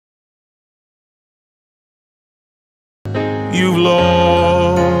you've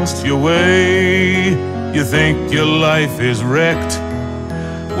lost your way. You think your life is wrecked.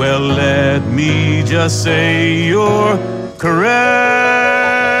 Well, let me just say you're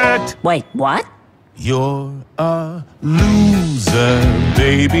correct. Wait, what? You're a loser,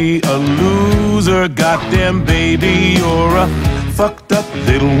 baby, a loser. Goddamn, baby, you're a fucked up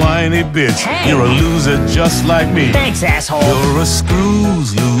little whiny bitch. Hey. You're a loser just like me. Thanks, asshole. You're a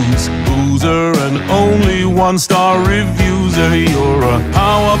screws loose boozer, an only one-star refuser. You're a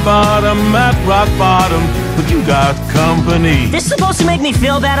power bottom at rock bottom, but you got company. This supposed to make me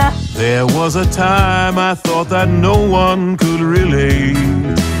feel better? There was a time I thought that no one could relate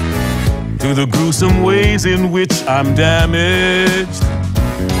to the gruesome ways in which I'm damaged.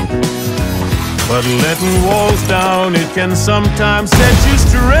 But letting walls down, it can sometimes set you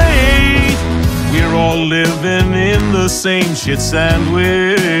straight. We're all living in the same shit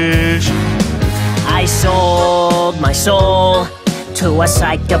sandwich. I sold my soul to a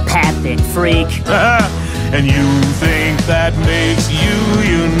psychopathic freak. And you think that makes you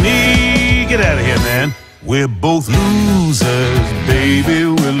unique? Get out of here, man. We're both losers, baby,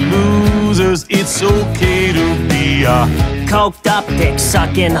 we're losers. It's okay to be a coked up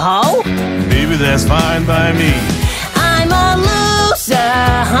dick-sucking hoe? Baby, that's fine by me. I'm a loser,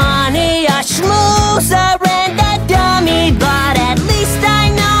 honey, a schmoozer and a dummy, but at least I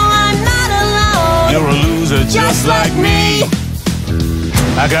know I'm not alone. You're a loser just like me.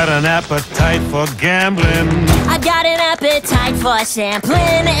 I got an appetite for gambling. I got an appetite for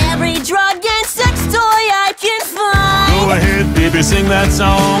sampling every drug and sex toy I can find. Go ahead, baby, sing that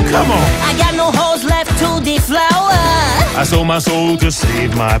song, come on. I got no holes left to deflower. I sold my soul to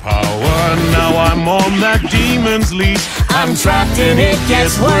save my power. Now I'm on that demon's leash. I'm trapped and it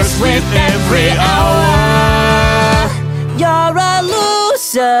gets worse with every hour. You're a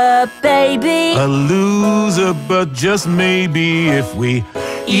loser, baby. A loser, but just maybe if we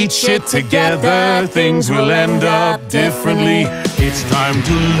eat shit together, things will end up differently. It's time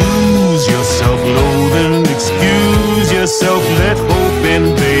to lose your self-loathing, excuse yourself, let hope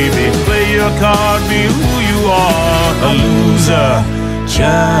in, baby. Play your card, be who you are. A loser,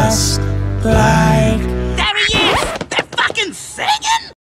 just like